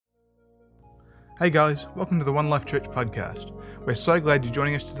Hey guys, welcome to the One Life Church podcast. We're so glad you're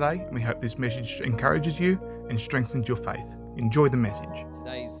joining us today, and we hope this message encourages you and strengthens your faith. Enjoy the message.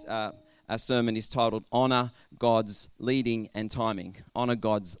 Today's our sermon is titled Honor God's Leading and Timing. Honor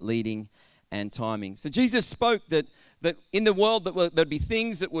God's leading and timing. So Jesus spoke that in the world there'd be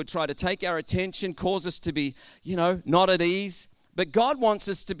things that would try to take our attention, cause us to be, not at ease. But God wants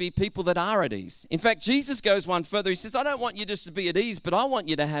us to be people that are at ease. In fact, Jesus goes one further. He says, I don't want you just to be at ease, but I want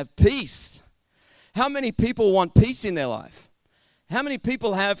you to have peace. How many people want peace in their life? How many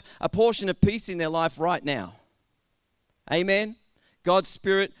people have a portion of peace in their life right now? Amen? God's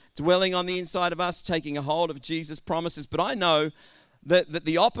Spirit dwelling on the inside of us, taking a hold of Jesus' promises. But I know that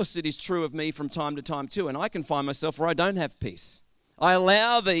the opposite is true of me from time to time too, and I can find myself where I don't have peace. I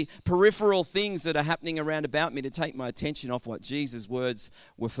allow the peripheral things that are happening around about me to take my attention off what Jesus' words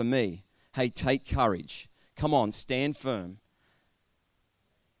were for me. Hey, take courage. Come on, stand firm.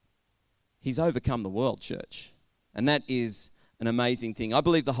 He's overcome the world, church. And that is an amazing thing. I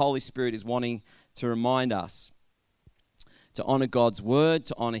believe the Holy Spirit is wanting to remind us to honor God's word,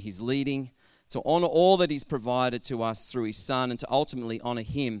 to honor his leading, to honor all that he's provided to us through his Son, and to ultimately honor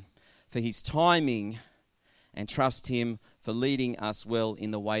him for his timing and trust him for leading us well in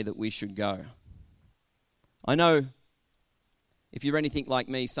the way that we should go. I know if you're anything like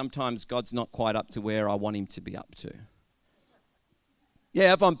me, sometimes God's not quite up to where I want him to be up to.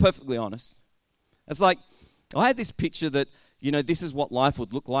 Yeah, if I'm perfectly honest. It's like, I had this picture that, this is what life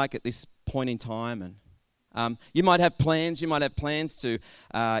would look like at this point in time. And you might have plans to,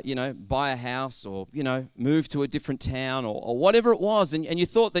 buy a house or, move to a different town or whatever it was. And you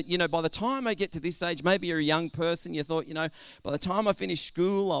thought that, by the time I get to this age, maybe you're a young person, you thought, by the time I finish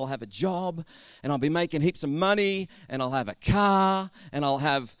school, I'll have a job and I'll be making heaps of money and I'll have a car and I'll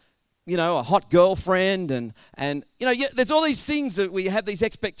have a hot girlfriend and there's all these things that we have these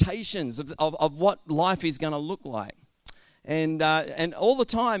expectations of what life is going to look like. And all the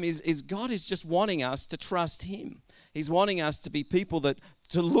time is God is just wanting us to trust him. He's wanting us to be people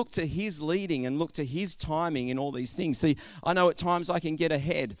to look to his leading and look to his timing in all these things. See, I know at times I can get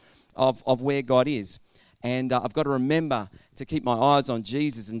ahead of where God is. And I've got to remember to keep my eyes on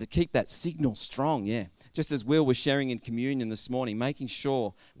Jesus and to keep that signal strong, yeah. Just as Will was sharing in communion this morning, making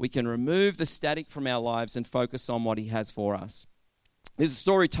sure we can remove the static from our lives and focus on what he has for us. There's a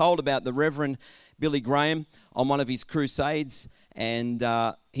story told about the Reverend Billy Graham on one of his crusades, and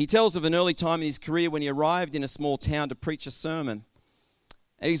he tells of an early time in his career when he arrived in a small town to preach a sermon.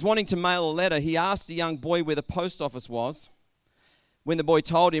 And he's wanting to mail a letter. He asked a young boy where the post office was. When the boy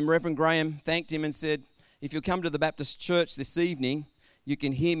told him, Reverend Graham thanked him and said, if you'll come to the Baptist church this evening, you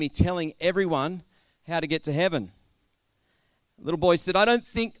can hear me telling everyone how to get to heaven. The little boy said, I don't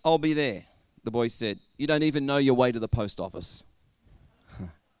think I'll be there. The boy said, you don't even know your way to the post office.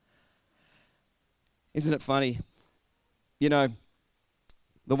 Isn't it funny? The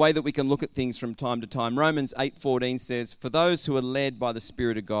way that we can look at things from time to time. Romans 8:14 says, for those who are led by the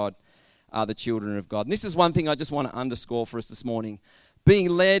Spirit of God are the children of God. And this is one thing I just want to underscore for us this morning. Being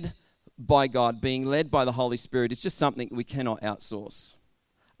led by God, being led by the Holy Spirit is just something we cannot outsource.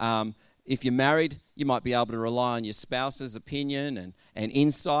 If you're married, you might be able to rely on your spouse's opinion and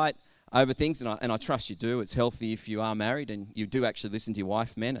insight over things, and I trust you do. It's healthy if you are married and you do actually listen to your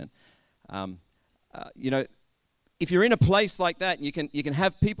wife, men. And if you're in a place like that, you can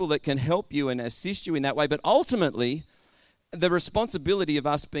have people that can help you and assist you in that way. But ultimately, the responsibility of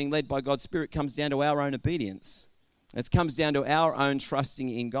us being led by God's Spirit comes down to our own obedience. It comes down to our own trusting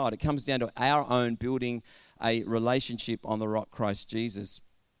in God. It comes down to our own building a relationship on the rock, Christ Jesus.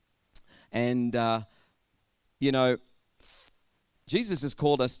 And, Jesus has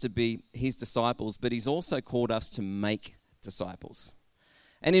called us to be his disciples, but he's also called us to make disciples.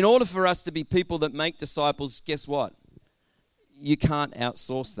 And in order for us to be people that make disciples, guess what? You can't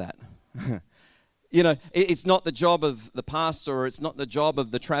outsource that. It's not the job of the pastor, or it's not the job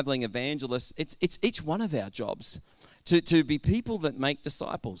of the traveling evangelist. It's each one of our jobs to be people that make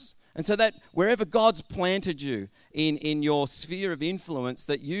disciples. And so that wherever God's planted you in your sphere of influence,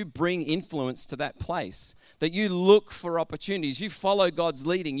 that you bring influence to that place, that you look for opportunities, you follow God's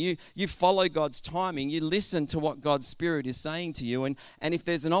leading, you follow God's timing, you listen to what God's Spirit is saying to you. And if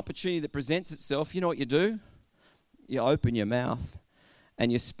there's an opportunity that presents itself, you know what you do? You open your mouth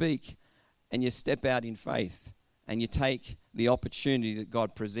and you speak and you step out in faith and you take the opportunity that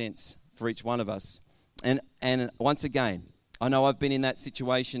God presents for each one of us. And once again, I know I've been in that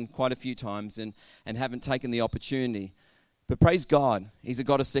situation quite a few times and haven't taken the opportunity But praise God, he's a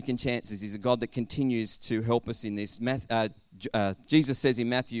God of second chances. He's a God that continues to help us in this. Jesus says in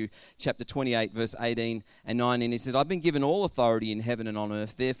Matthew chapter 28, verse 18 and 19, he says, I've been given all authority in heaven and on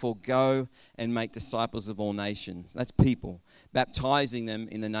earth. Therefore, go and make disciples of all nations. That's people. Baptizing them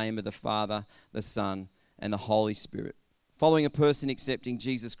in the name of the Father, the Son, and the Holy Spirit. Following a person accepting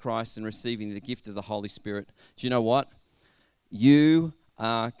Jesus Christ and receiving the gift of the Holy Spirit. Do you know what? You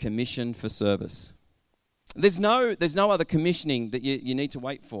are commissioned for service. There's no other commissioning that you need to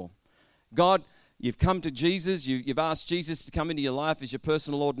wait for. God, you've come to Jesus, you've asked Jesus to come into your life as your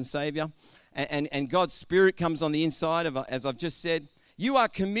personal Lord and Savior, and God's Spirit comes on the inside of, as I've just said, you are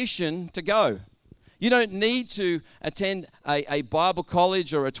commissioned to go. You don't need to attend a Bible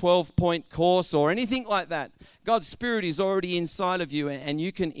college or a 12-point course or anything like that. God's Spirit is already inside of you, and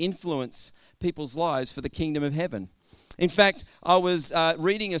you can influence people's lives for the kingdom of heaven. In fact, I was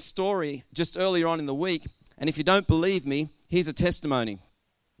reading a story just earlier on in the week, and if you don't believe me, here's a testimony.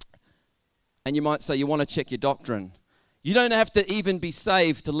 And you might say, you want to check your doctrine. You don't have to even be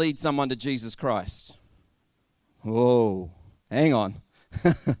saved to lead someone to Jesus Christ. Whoa, hang on.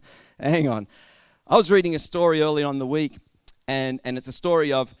 Hang on. I was reading a story early on in the week, and it's a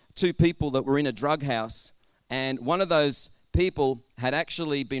story of two people that were in a drug house, and one of those people had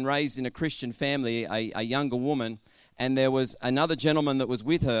actually been raised in a Christian family, a younger woman, and there was another gentleman that was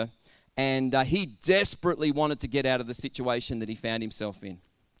with her, and he desperately wanted to get out of the situation that he found himself in.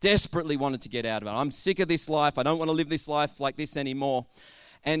 Desperately wanted to get out of it. I'm sick of this life. I don't want to live this life like this anymore.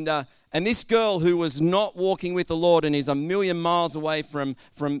 And this girl who was not walking with the Lord and is a million miles away from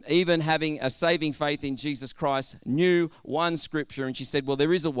even having a saving faith in Jesus Christ knew one scripture, and she said, well,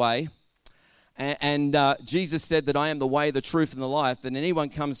 there is a way. And Jesus said that I am the way, the truth, and the life. That anyone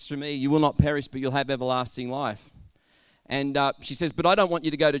comes to me, you will not perish, but you'll have everlasting life. And she says, but I don't want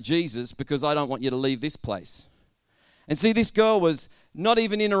you to go to Jesus because I don't want you to leave this place. And see, this girl was not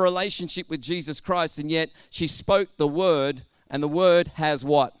even in a relationship with Jesus Christ, and yet she spoke the word, and the word has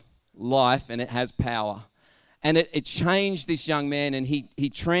what? Life, and it has power. And it changed this young man, and he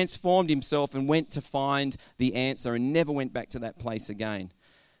transformed himself and went to find the answer and never went back to that place again.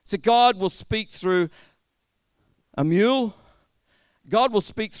 So God will speak through a mule. God will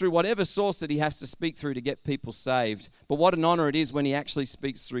speak through whatever source that he has to speak through to get people saved. But what an honor it is when he actually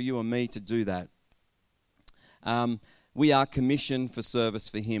speaks through you and me to do that. We are commissioned for service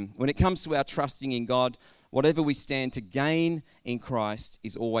for him. When it comes to our trusting in God, whatever we stand to gain in Christ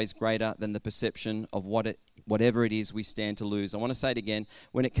is always greater than the perception of whatever it is we stand to lose. I want to say it again.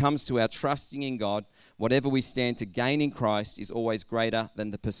 When it comes to our trusting in God, whatever we stand to gain in Christ is always greater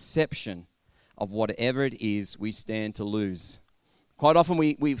than the perception of whatever it is we stand to lose. Quite often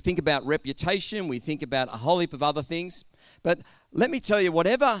we think about reputation, we think about a whole heap of other things. But let me tell you,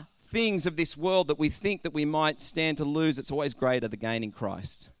 whatever things of this world that we think that we might stand to lose, it's always greater the gain in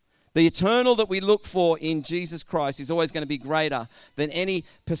Christ. The eternal that we look for in Jesus Christ is always going to be greater than any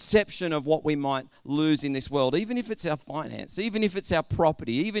perception of what we might lose in this world, even if it's our finance, even if it's our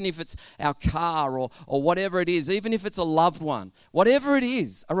property, even if it's our car or whatever it is, even if it's a loved one, whatever it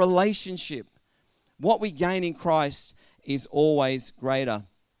is, a relationship. What we gain in Christ is always greater.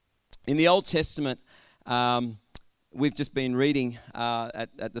 In the Old Testament, we've just been reading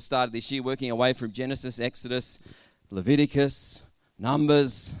at the start of this year, working away from Genesis, Exodus, Leviticus,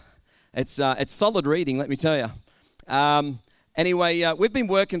 Numbers. It's solid reading, let me tell you. Anyway, we've been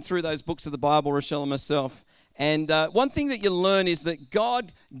working through those books of the Bible, Rochelle and myself. And one thing that you learn is that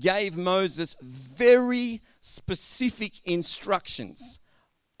God gave Moses very specific instructions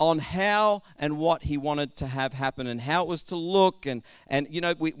on how and what he wanted to have happen and how it was to look. And you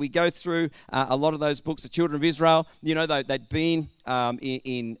know, we go through a lot of those books. The children of Israel, you know, they'd been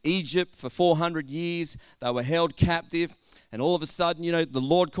in Egypt for 400 years. They were held captive. And all of a sudden, you know, the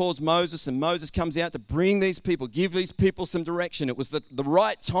Lord calls Moses, and Moses comes out to bring these people, give these people some direction. It was the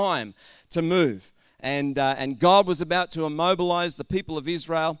right time to move. And God was about to immobilize the people of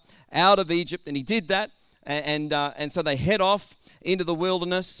Israel out of Egypt, and he did that. And so they head off into the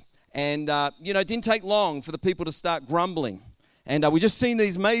wilderness, and you know, it didn't take long for the people to start grumbling. And we just seen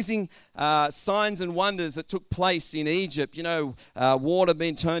these amazing signs and wonders that took place in Egypt. You know, water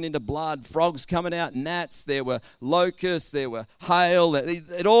being turned into blood, frogs coming out, gnats, there were locusts, there were hail.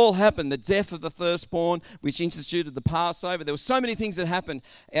 It all happened. The death of the firstborn, which instituted the Passover. There were so many things that happened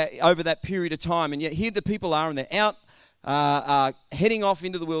over that period of time. And yet here the people are, and they're out heading off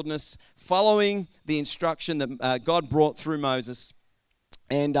into the wilderness, following the instruction that God brought through Moses.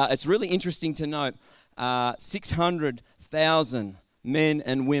 And it's really interesting to note, 600,000 men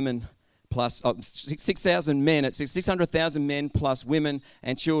and women plus 6,000 men. It's 600,000 men plus women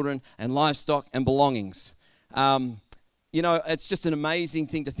and children and livestock and belongings. it's just an amazing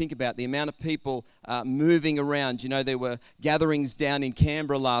thing to think about, the amount of people moving around. There were gatherings down in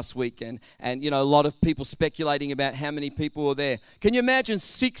Canberra last week, and a lot of people speculating about how many people were there. Can you imagine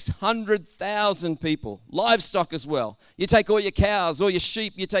 600,000 people, livestock as well? You take all your cows, all your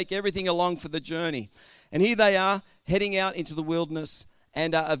sheep, you take everything along for the journey. And here they are heading out into the wilderness,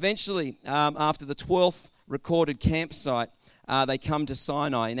 and eventually, after the 12th recorded campsite, they come to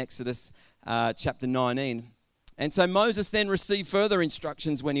Sinai in Exodus chapter 19. And so Moses then received further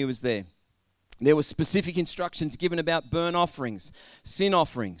instructions when he was there. There were specific instructions given about burnt offerings, sin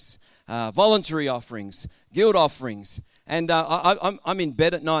offerings, voluntary offerings, guilt offerings. And I'm in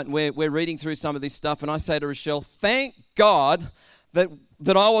bed at night, and we're reading through some of this stuff, and I say to Rochelle, thank God that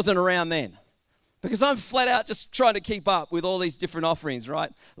I wasn't around then. Because I'm flat out just trying to keep up with all these different offerings, right?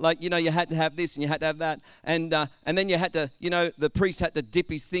 Like, you had to have this and you had to have that. And then you had to, the priest had to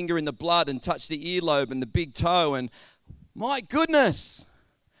dip his finger in the blood and touch the earlobe and the big toe. And my goodness,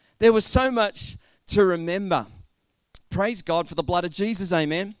 there was so much to remember. Praise God for the blood of Jesus,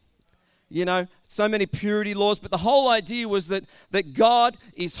 amen. So many purity laws, but the whole idea was that God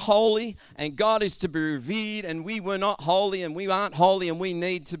is holy and God is to be revered, and we were not holy and we aren't holy, and we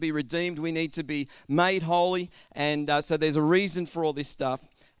need to be redeemed. We need to be made holy, and so there's a reason for all this stuff.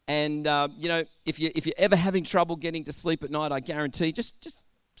 And if you're ever having trouble getting to sleep at night, I guarantee just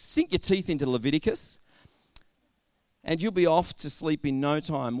sink your teeth into Leviticus, and you'll be off to sleep in no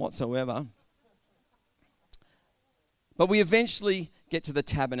time whatsoever. But we eventually get to the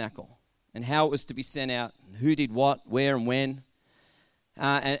tabernacle, and how it was to be sent out, and who did what, where and when.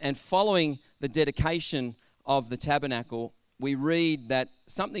 And following the dedication of the tabernacle, we read that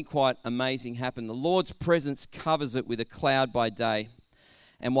something quite amazing happened. The Lord's presence covers it with a cloud by day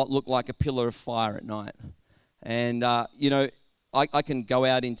and what looked like a pillar of fire at night. And, I can go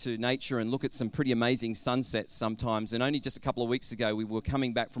out into nature and look at some pretty amazing sunsets sometimes. And only just a couple of weeks ago, we were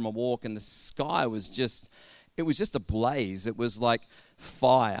coming back from a walk, and the sky was just ablaze. It was like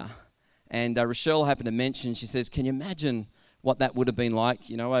fire. And Rochelle happened to mention, she says, can you imagine what that would have been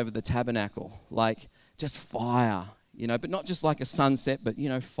like, over the tabernacle? Like just fire, but not just like a sunset, but,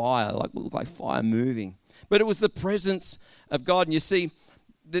 fire, looked like fire moving. But it was the presence of God. And you see,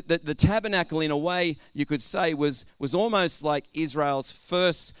 the tabernacle, in a way, you could say, was almost like Israel's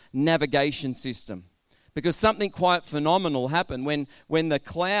first navigation system. Because something quite phenomenal happened. When the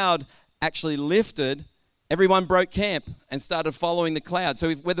cloud actually lifted, everyone broke camp and started following the cloud.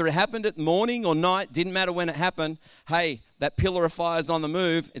 So whether it happened at morning or night, didn't matter when it happened. Hey, that pillar of fire's on the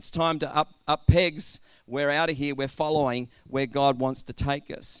move. It's time to up pegs. We're out of here. We're following where God wants to take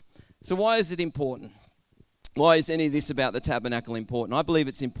us. So why is it important? Why is any of this about the tabernacle important? I believe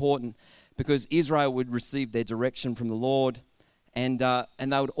it's important because Israel would receive their direction from the Lord, and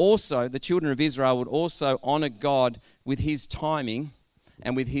they would also, the children of Israel would also honor God with his timing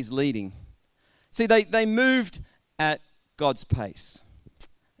and with his leading. See, they moved at God's pace.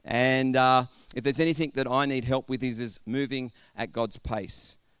 And if there's anything that I need help with is moving at God's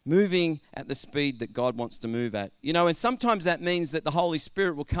pace. Moving at the speed that God wants to move at. And sometimes that means that the Holy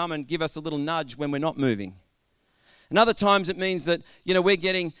Spirit will come and give us a little nudge when we're not moving. And other times it means that, we're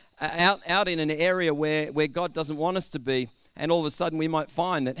getting out in an area where God doesn't want us to be. And all of a sudden we might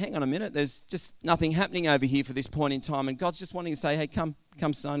find that, hang on a minute, there's just nothing happening over here for this point in time. And God's just wanting to say, hey, come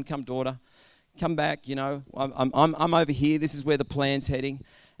son, come daughter. Come back, I'm over here. This is where the plan's heading.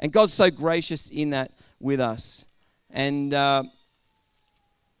 And God's so gracious in that with us. And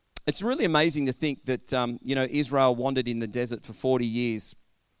it's really amazing to think that, Israel wandered in the desert for 40 years.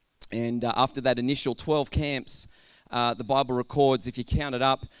 And after that initial 12 camps, the Bible records, if you count it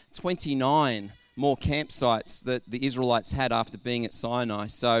up, 29 more campsites that the Israelites had after being at Sinai.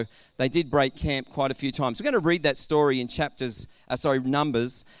 So they did break camp quite a few times. We're going to read that story in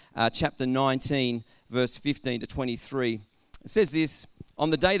Numbers, chapter 19, verse 15 to 23. It says this: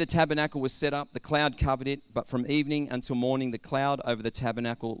 on the day the tabernacle was set up, the cloud covered it, but from evening until morning, the cloud over the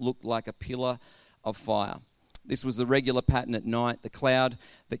tabernacle looked like a pillar of fire. This was the regular pattern at night. The cloud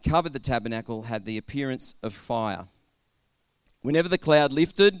that covered the tabernacle had the appearance of fire. Whenever the cloud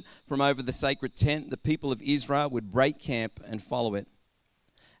lifted from over the sacred tent, the people of Israel would break camp and follow it.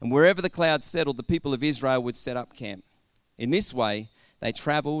 And wherever the cloud settled, the people of Israel would set up camp. In this way, they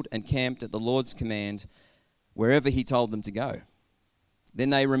traveled and camped at the Lord's command wherever he told them to go.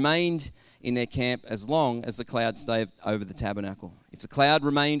 Then they remained in their camp as long as the cloud stayed over the tabernacle. If the cloud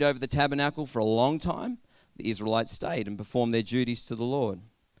remained over the tabernacle for a long time, the Israelites stayed and performed their duties to the Lord.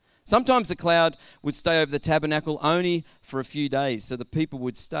 Sometimes the cloud would stay over the tabernacle only for a few days, so the people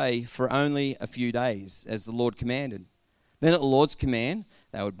would stay for only a few days, as the Lord commanded. Then at the Lord's command,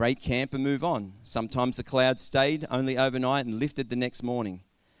 they would break camp and move on. Sometimes the cloud stayed only overnight and lifted the next morning.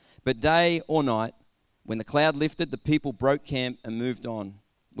 But day or night, when the cloud lifted, the people broke camp and moved on.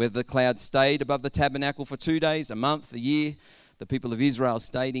 Whether the cloud stayed above the tabernacle for 2 days, a month, a year, the people of Israel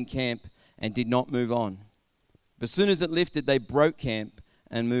stayed in camp and did not move on. But as soon as it lifted, they broke camp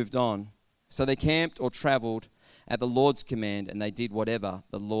and moved on. So they camped or traveled at the Lord's command, and they did whatever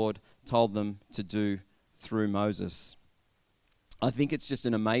the Lord told them to do through Moses. I think it's just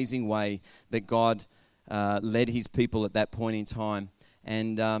an amazing way that God led his people at that point in time.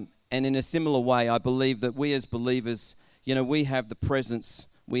 And in a similar way, I believe that we as believers, we have the presence,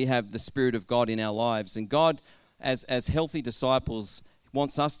 we have the Spirit of God in our lives. And God, as healthy disciples,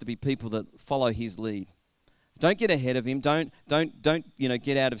 wants us to be people that follow his lead. Don't get ahead of him. Don't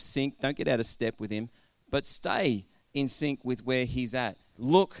get out of sync. Don't get out of step with him. But stay in sync with where he's at.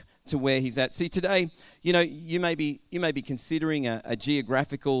 Look to where he's at. See, today, you may be considering a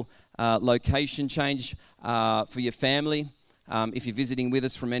geographical location change for your family. If you're visiting with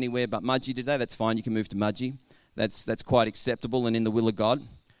us from anywhere but Mudgee today, that's fine. You can move to Mudgee. That's quite acceptable and in the will of God.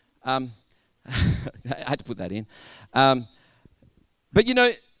 I had to put that in. But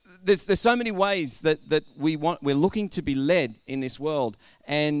there's so many ways that we're looking to be led in this world.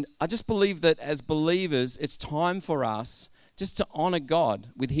 And I just believe that as believers, it's time for us just to honor God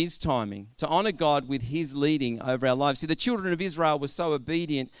with his timing, to honor God with his leading over our lives. See, the children of Israel were so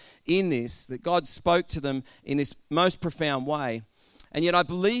obedient in this that God spoke to them in this most profound way. And yet I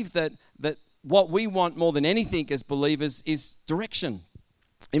believe that what we want more than anything as believers is direction.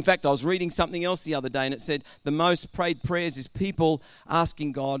 In fact, I was reading something else the other day, and it said the most prayed prayers is people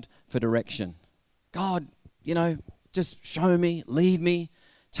asking God for direction. God, just show me, lead me,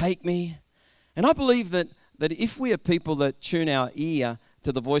 take me. And I believe that if we are people that tune our ear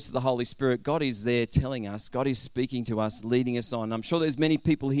to the voice of the Holy Spirit, God is there telling us, God is speaking to us, leading us on. I'm sure there's many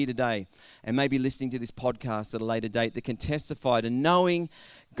people here today and maybe listening to this podcast at a later date that can testify to knowing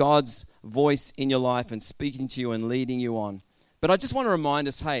God's voice in your life and speaking to you and leading you on. But I just want to remind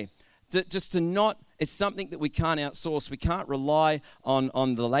us, it's something that we can't outsource. We can't rely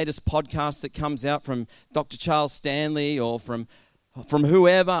on the latest podcast that comes out from Dr. Charles Stanley or from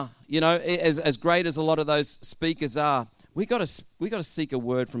whoever, as great as a lot of those speakers are. We got to seek a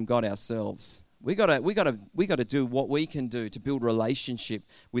word from God ourselves. We got to do what we can do to build relationship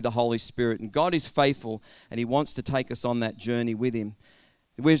with the Holy Spirit. And God is faithful, and he wants to take us on that journey with him.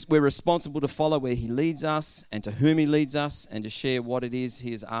 We're responsible to follow where he leads us and to whom he leads us and to share what it is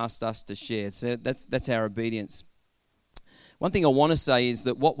he has asked us to share. So that's our obedience. One thing I want to say is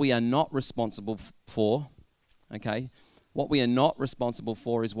that what we are not responsible for, what we are not responsible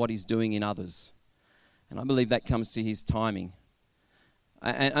for is what he's doing in others. And I believe that comes to his timing.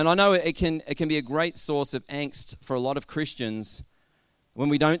 And I know it can be a great source of angst for a lot of Christians when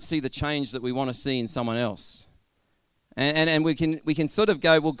we don't see the change that we want to see in someone else. And we can sort of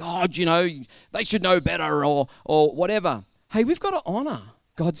go, well, God, they should know better or whatever. Hey, we've got to honor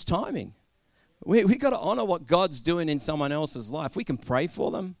God's timing. We've got to honor what God's doing in someone else's life. We can pray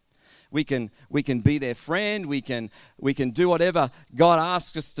for them. We can be their friend. We can do whatever God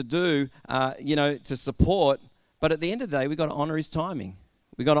asks us to do, to support. But at the end of the day, we've got to honor his timing.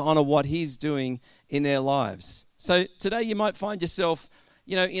 We've got to honor what he's doing in their lives. So today you might find yourself,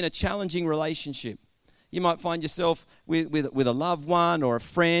 in a challenging relationship. You might find yourself with a loved one or a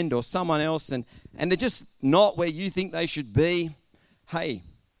friend or someone else, and they're just not where you think they should be. Hey,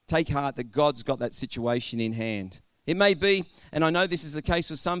 take heart that God's got that situation in hand. It may be, and I know this is the case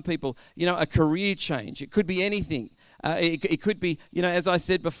with some people, a career change. It could be anything. It could be, as I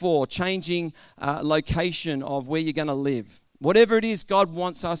said before, changing location of where you're going to live. Whatever it is, God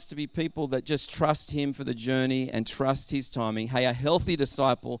wants us to be people that just trust him for the journey and trust his timing. Hey, a healthy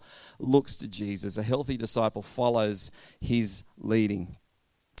disciple looks to Jesus. A healthy disciple follows his leading.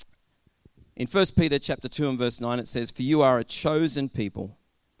 In 1 Peter chapter 2 and verse 9, it says, "For you are a chosen people.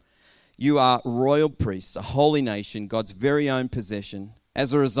 You are royal priests, a holy nation, God's very own possession.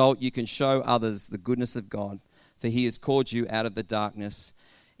 As a result, you can show others the goodness of God, for he has called you out of the darkness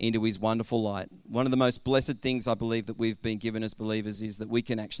into his wonderful light." One of the most blessed things I believe that we've been given as believers is that we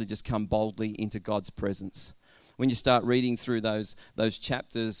can actually just come boldly into God's presence. When you start reading through those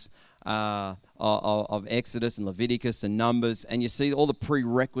chapters of Exodus and Leviticus and Numbers, and you see all the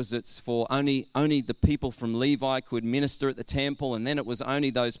prerequisites for only the people from Levi could minister at the temple, and then it was only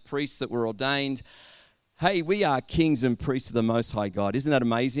those priests that were ordained. Hey, we are kings and priests of the Most High God. Isn't that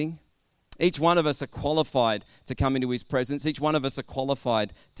amazing? Each one of us are qualified to come into his presence. Each one of us are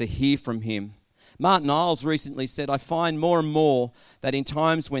qualified to hear from him. Martin Iles recently said, I find more and more that in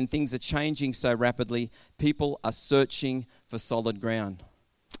times when things are changing so rapidly, people are searching for solid ground.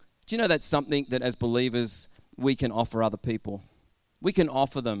 Do you know that's something that as believers we can offer other people? We can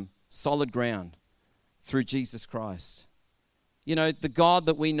offer them solid ground through Jesus Christ. You know, the God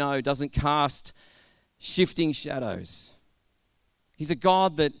that we know doesn't cast shifting shadows. He's a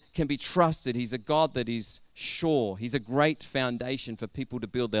God that can be trusted. He's a God that is sure. He's a great foundation for people to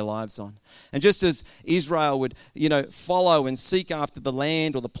build their lives on. And just as Israel would, follow and seek after the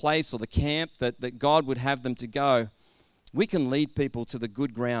land or the place or the camp that God would have them to go, we can lead people to the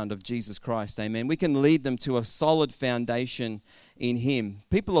good ground of Jesus Christ. Amen. We can lead them to a solid foundation in Him.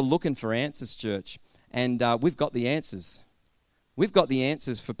 People are looking for answers, church, and we've got the answers. We've got the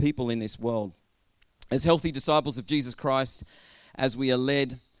answers for people in this world. As healthy disciples of Jesus Christ, as we are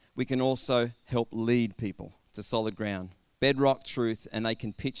led, we can also help lead people to solid ground, bedrock truth, and they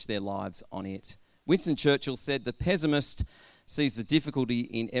can pitch their lives on it. Winston Churchill said, the pessimist sees the difficulty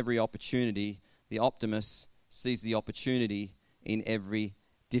in every opportunity. The optimist sees the opportunity in every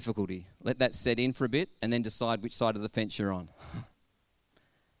difficulty. Let that set in for a bit and then decide which side of the fence you're on.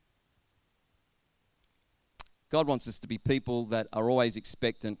 God wants us to be people that are always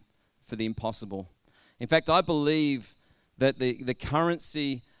expectant for the impossible. In fact, I believe that the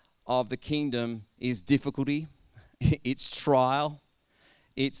currency of the kingdom is difficulty, it's trial,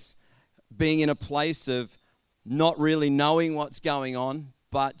 it's being in a place of not really knowing what's going on,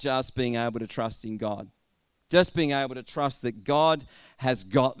 but just being able to trust in God. Just being able to trust that God has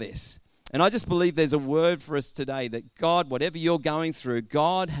got this. And I just believe there's a word for us today that God, whatever you're going through,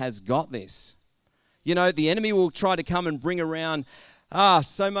 God has got this. You know, the enemy will try to come and bring around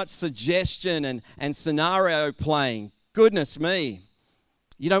so much suggestion and scenario playing. Goodness me,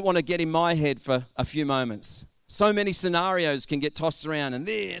 you don't want to get in my head for a few moments. So many scenarios can get tossed around and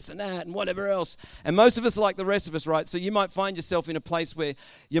this and that and whatever else. And most of us are like the rest of us, right? So you might find yourself in a place where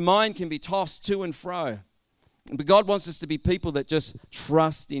your mind can be tossed to and fro. But God wants us to be people that just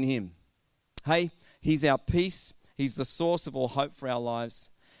trust in Him. Hey, He's our peace. He's the source of all hope for our lives.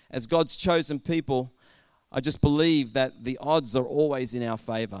 As God's chosen people, I just believe that the odds are always in our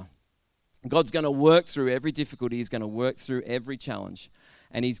favor. God's going to work through every difficulty. He's going to work through every challenge.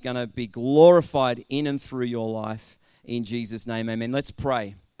 And He's going to be glorified in and through your life. In Jesus' name, amen. Let's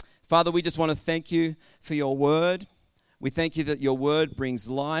pray. Father, we just want to thank You for Your word. We thank You that Your word brings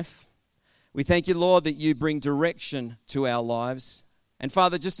life. We thank You, Lord, that You bring direction to our lives. And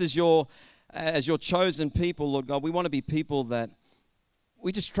Father, just as Your chosen people, Lord God, we want to be people that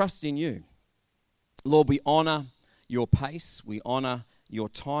we just trust in You. Lord, we honor Your pace. We honor Your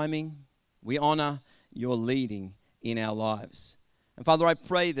timing. We honor Your leading in our lives. And Father, I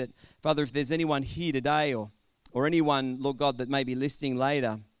pray that, Father, if there's anyone here today or anyone, Lord God, that may be listening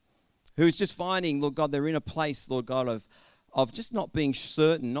later, who's just finding, Lord God, they're in a place, Lord God, of just not being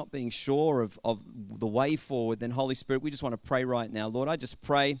certain, not being sure of the way forward, then Holy Spirit, we just want to pray right now. Lord, I just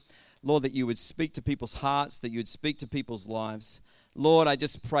pray, Lord, that You would speak to people's hearts, that You would speak to people's lives. Lord, I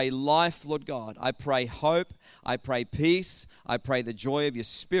just pray life, Lord God. I pray hope. I pray peace. I pray the joy of Your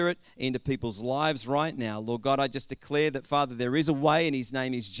Spirit into people's lives right now. Lord God, I just declare that, Father, there is a way and His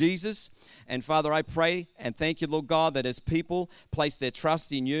name is Jesus. And Father, I pray and thank You, Lord God, that as people place their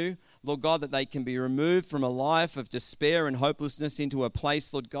trust in You, Lord God, that they can be removed from a life of despair and hopelessness into a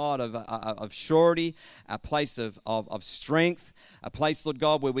place, Lord God, of surety, a place of strength, a place, Lord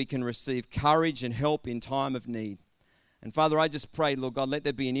God, where we can receive courage and help in time of need. And Father, I just pray, Lord God, let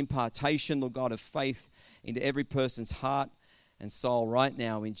there be an impartation, Lord God, of faith into every person's heart and soul right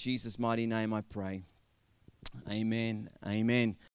now. In Jesus' mighty name I pray. Amen. Amen.